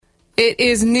It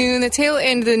is noon, the tail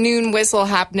end of the noon whistle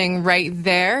happening right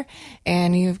there.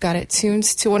 And you've got it tuned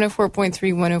to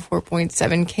 104.3,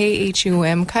 104.7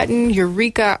 KHUM, Cutton,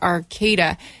 Eureka,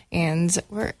 Arcata, and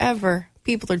wherever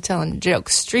people are telling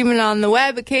jokes. Streaming on the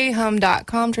web at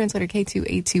khum.com, translator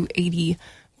K2A280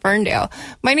 Ferndale.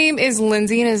 My name is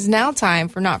Lindsay, and it is now time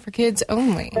for Not for Kids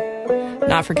Only.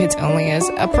 Not for Kids Only is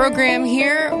a program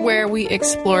here where we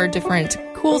explore different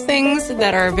cool things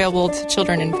that are available to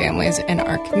children and families in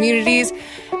our communities,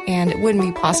 and it wouldn't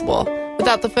be possible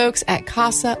without the folks at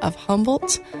CASA of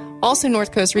Humboldt, also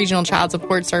North Coast Regional Child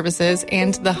Support Services,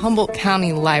 and the Humboldt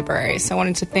County Library. So I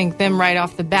wanted to thank them right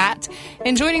off the bat.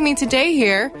 And joining me today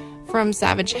here from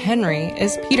Savage Henry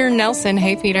is Peter Nelson.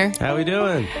 Hey, Peter. How we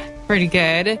doing? Pretty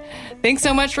good. Thanks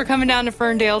so much for coming down to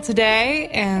Ferndale today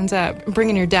and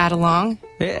bringing your dad along.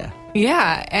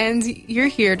 Yeah, and you're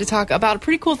here to talk about a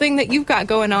pretty cool thing that you've got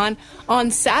going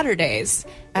on Saturdays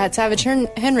at Savage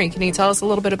Henry. Can you tell us a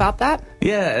little bit about that?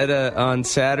 Yeah, on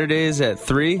Saturdays at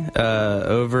 3,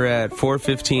 over at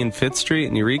 415 5th Street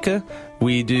in Eureka,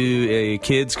 we do a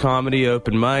kids comedy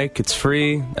open mic. It's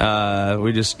free.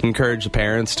 We just encourage the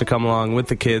parents to come along with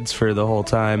the kids for the whole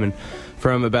time. And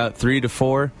from about 3 to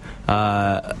 4,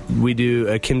 we do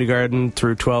a kindergarten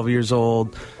through 12 years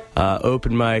old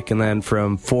open mic, and then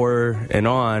from 4 and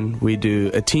on, we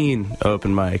do a teen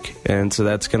open mic. And so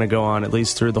that's going to go on at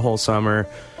least through the whole summer.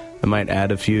 I might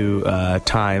add a few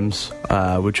times,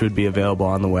 which would be available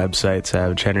on the website,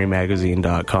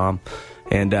 savagehenrymagazine.com.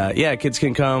 And kids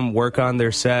can come work on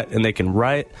their set, and they can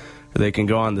write. They can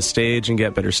go on the stage and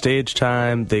get better stage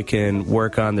time. They can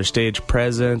work on their stage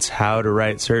presence, how to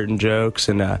write certain jokes,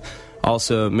 and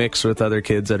also mix with other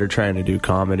kids that are trying to do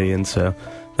comedy. And so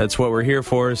that's what we're here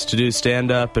for, is to do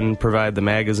stand-up and provide the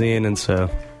magazine, and so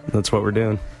that's what we're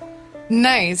doing.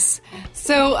 Nice.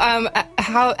 So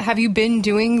how have you been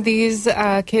doing these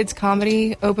kids'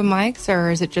 comedy open mics,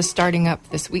 or is it just starting up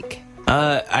this week?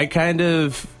 I kind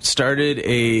of started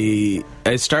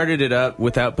it up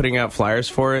without putting out flyers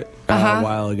for it a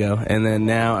while ago, and then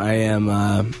now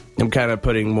I'm kind of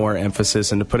putting more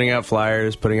emphasis into putting out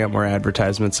flyers, putting out more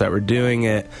advertisements that we're doing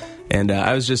it. And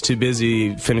I was just too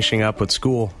busy finishing up with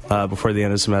school before the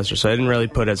end of the semester, so I didn't really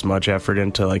put as much effort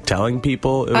into like telling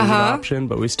people it was an option.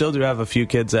 But we still do have a few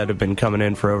kids that have been coming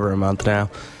in for over a month now,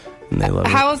 and they love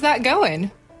it. How is that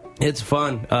going? It's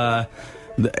fun.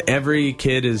 Every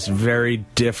kid is very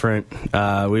different.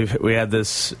 We had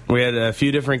a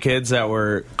few different kids that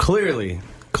were clearly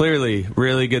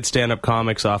really good stand-up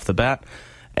comics off the bat,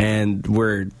 and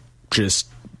were just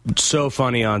so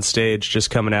funny on stage, just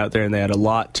coming out there, and they had a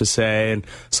lot to say, and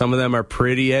some of them are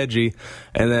pretty edgy.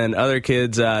 And then other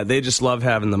kids, they just love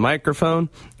having the microphone,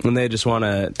 and they just want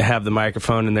to have the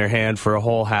microphone in their hand for a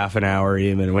whole half an hour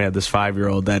even. We had this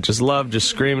 5-year-old that just loved just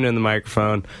screaming in the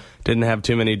microphone. Didn't have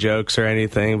too many jokes or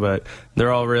anything, but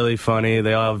they're all really funny.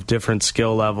 They all have different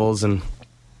skill levels, and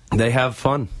they have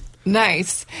fun.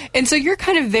 Nice. And so you're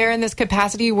kind of there in this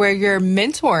capacity where you're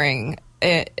mentoring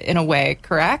in a way,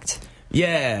 correct?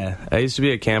 Yeah, I used to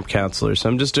be a camp counselor, so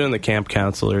I'm just doing the camp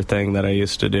counselor thing that I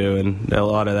used to do, and a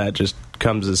lot of that just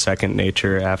comes as second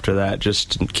nature after that.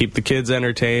 Just keep the kids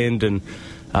entertained and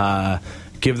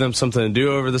give them something to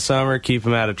do over the summer, keep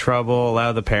them out of trouble,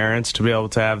 allow the parents to be able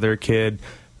to have their kid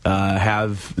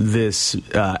have this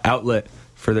outlet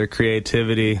for their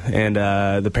creativity, and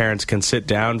the parents can sit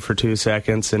down for 2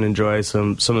 seconds and enjoy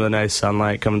some of the nice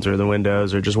sunlight coming through the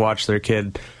windows, or just watch their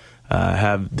kid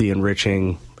have the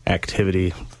enriching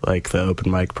activity like the open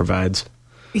mic provides.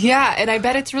 Yeah, and I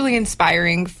bet it's really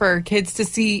inspiring for kids to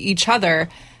see each other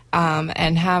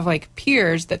and have like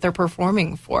peers that they're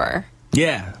performing for.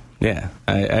 Yeah,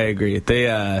 I agree.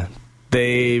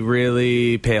 They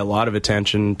really pay a lot of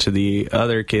attention to the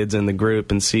other kids in the group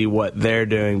and see what they're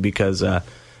doing, because it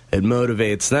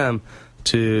motivates them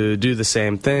to do the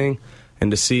same thing and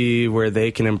to see where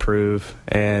they can improve.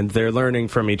 And they're learning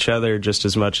from each other just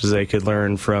as much as they could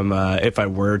learn from if I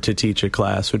were to teach a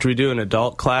class, which we do an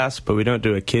adult class, but we don't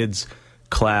do a kids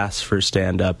class for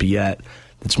stand-up yet.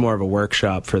 It's more of a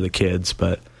workshop for the kids,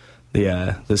 but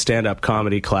the stand-up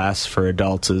comedy class for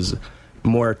adults is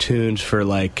more tuned for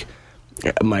like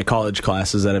my college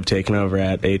classes that I've taken over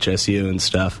at HSU and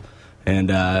stuff.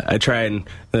 And I try and,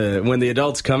 when the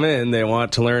adults come in, they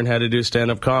want to learn how to do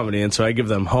stand-up comedy. And so I give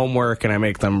them homework, and I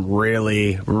make them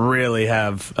really, really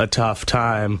have a tough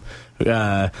time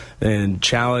and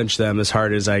challenge them as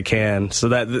hard as I can, so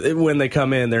that when they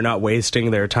come in, they're not wasting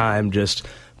their time just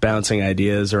bouncing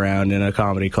ideas around in a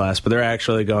comedy class, but they're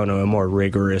actually going to a more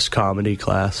rigorous comedy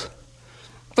class.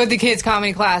 But the kids'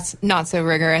 comedy class, not so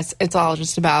rigorous. It's all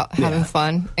just about having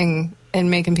fun and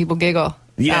making people giggle.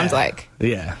 Sounds like.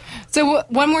 Yeah. So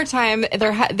one more time,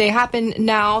 they happen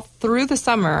now through the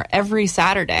summer, every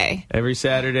Saturday. Every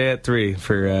Saturday at 3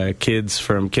 for kids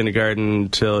from kindergarten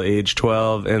till age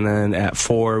 12, and then at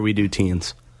 4 we do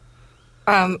teens.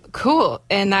 Cool.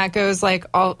 And that goes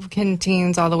can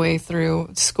teens all the way through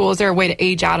school? Is there a way to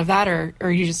age out of that, or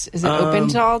is it open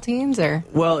to all teens? Or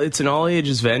well, it's an all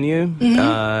ages venue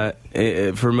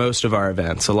for most of our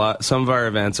events. Some of our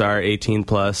events are 18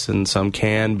 plus, and some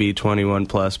can be 21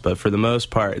 plus. But for the most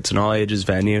part, it's an all ages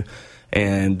venue.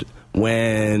 And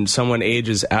when someone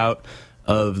ages out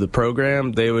of the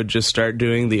program, they would just start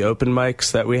doing the open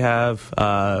mics that we have,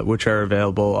 which are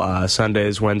available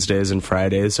Sundays, Wednesdays, and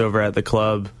Fridays over at the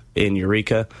club in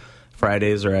Eureka.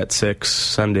 Fridays are at 6,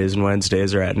 Sundays and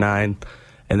Wednesdays are at 9.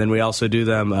 And then we also do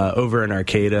them over in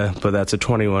Arcata, but that's a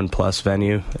 21-plus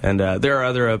venue. And there are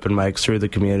other open mics through the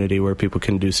community where people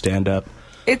can do stand-up.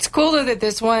 It's cool, though, that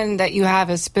this one that you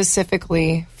have is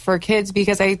specifically for kids,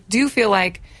 because I do feel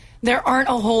like there aren't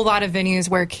a whole lot of venues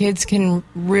where kids can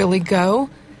really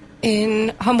go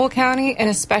in Humboldt County, and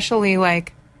especially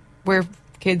where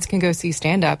kids can go see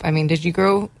stand-up. I mean, did you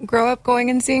grow up going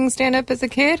and seeing stand-up as a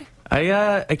kid?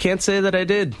 I can't say that I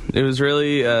did. It was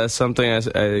really something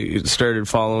I started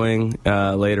following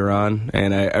later on,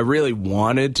 and I really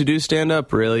wanted to do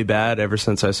stand-up really bad ever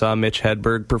since I saw Mitch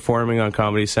Hedberg performing on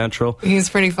Comedy Central. He's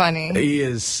pretty funny. He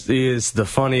is the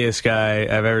funniest guy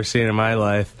I've ever seen in my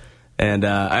life. And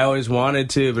I always wanted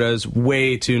to, but I was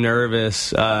way too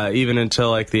nervous, even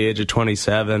until the age of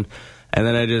 27. And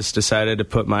then I just decided to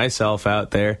put myself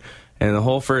out there. And the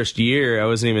whole first year, I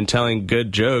wasn't even telling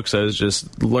good jokes. I was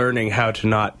just learning how to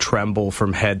not tremble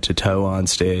from head to toe on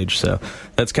stage. So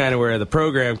that's kind of where the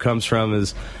program comes from,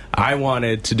 is I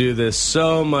wanted to do this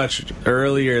so much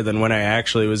earlier than when I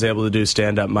actually was able to do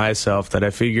stand-up myself, that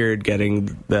I figured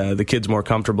getting the kids more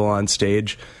comfortable on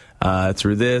stage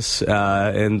through this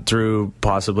and through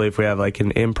possibly if we have an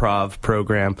improv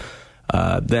program,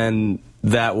 then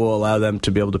that will allow them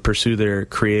to be able to pursue their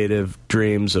creative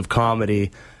dreams of comedy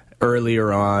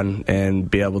earlier on and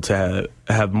be able to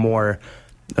have more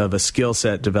of a skill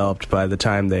set developed by the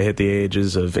time they hit the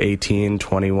ages of 18,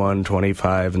 21,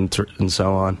 25, and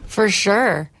so on. For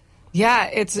sure. Yeah,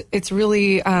 it's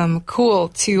really cool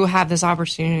to have this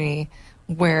opportunity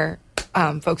where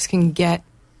folks can get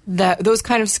those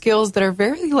kind of skills that are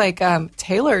very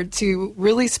tailored to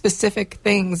really specific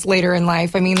things later in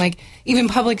life. I mean, even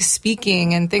public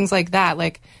speaking and things like that.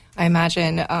 I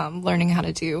imagine learning how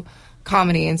to do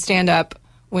comedy and stand up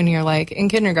when you're in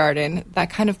kindergarten, that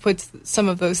kind of puts some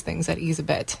of those things at ease a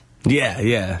bit.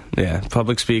 Yeah.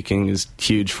 Public speaking is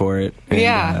huge for it.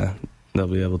 And, they'll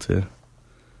be able to.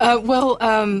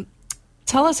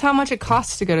 Tell us how much it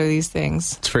costs to go to these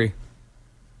things. It's free.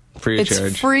 Free of charge.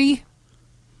 It's free.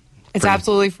 It's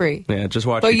absolutely free. Yeah, just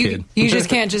watch your kid. You just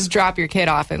can't just drop your kid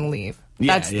off and leave.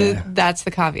 That's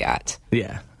the caveat.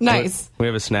 Yeah. Nice. We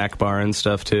have a snack bar and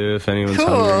stuff too if anyone's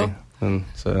hungry. And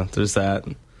so there's that.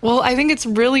 Well, I think it's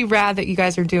really rad that you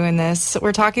guys are doing this.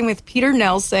 We're talking with Peter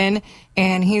Nelson,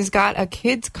 and he's got a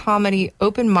kids comedy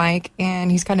open mic, and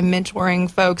he's kind of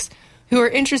mentoring folks who are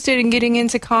interested in getting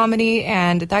into comedy,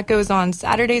 and that goes on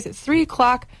Saturdays at 3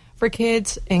 o'clock for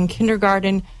kids in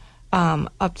kindergarten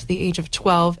up to the age of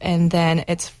 12, and then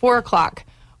it's 4 o'clock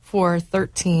for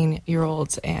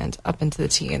 13-year-olds and up into the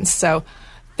teens. So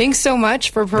thanks so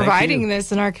much for providing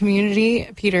this in our community,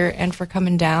 Peter, and for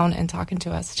coming down and talking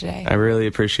to us today. I really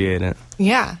appreciate it.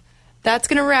 Yeah. That's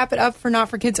going to wrap it up for Not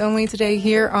for Kids Only today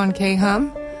here on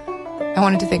K-Hum. I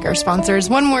wanted to thank our sponsors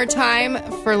one more time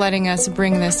for letting us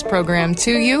bring this program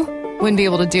to you. Wouldn't be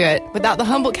able to do it without the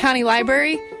Humboldt County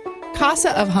Library,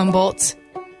 CASA of Humboldt,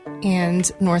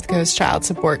 and North Coast Child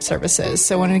Support Services.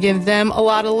 So I want to give them a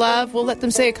lot of love. We'll let them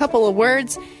say a couple of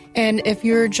words. And if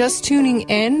you're just tuning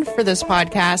in for this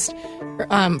podcast,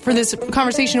 for this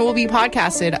conversation, it will be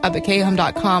podcasted up at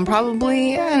khum.com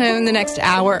probably in the next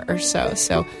hour or so.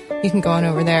 So you can go on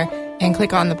over there and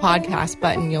click on the podcast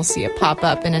button. You'll see it pop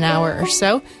up in an hour or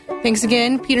so. Thanks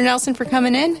again, Peter Nelson, for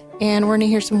coming in. And we're going to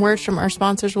hear some words from our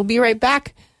sponsors. We'll be right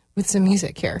back with some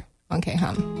music here on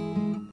K-Hum.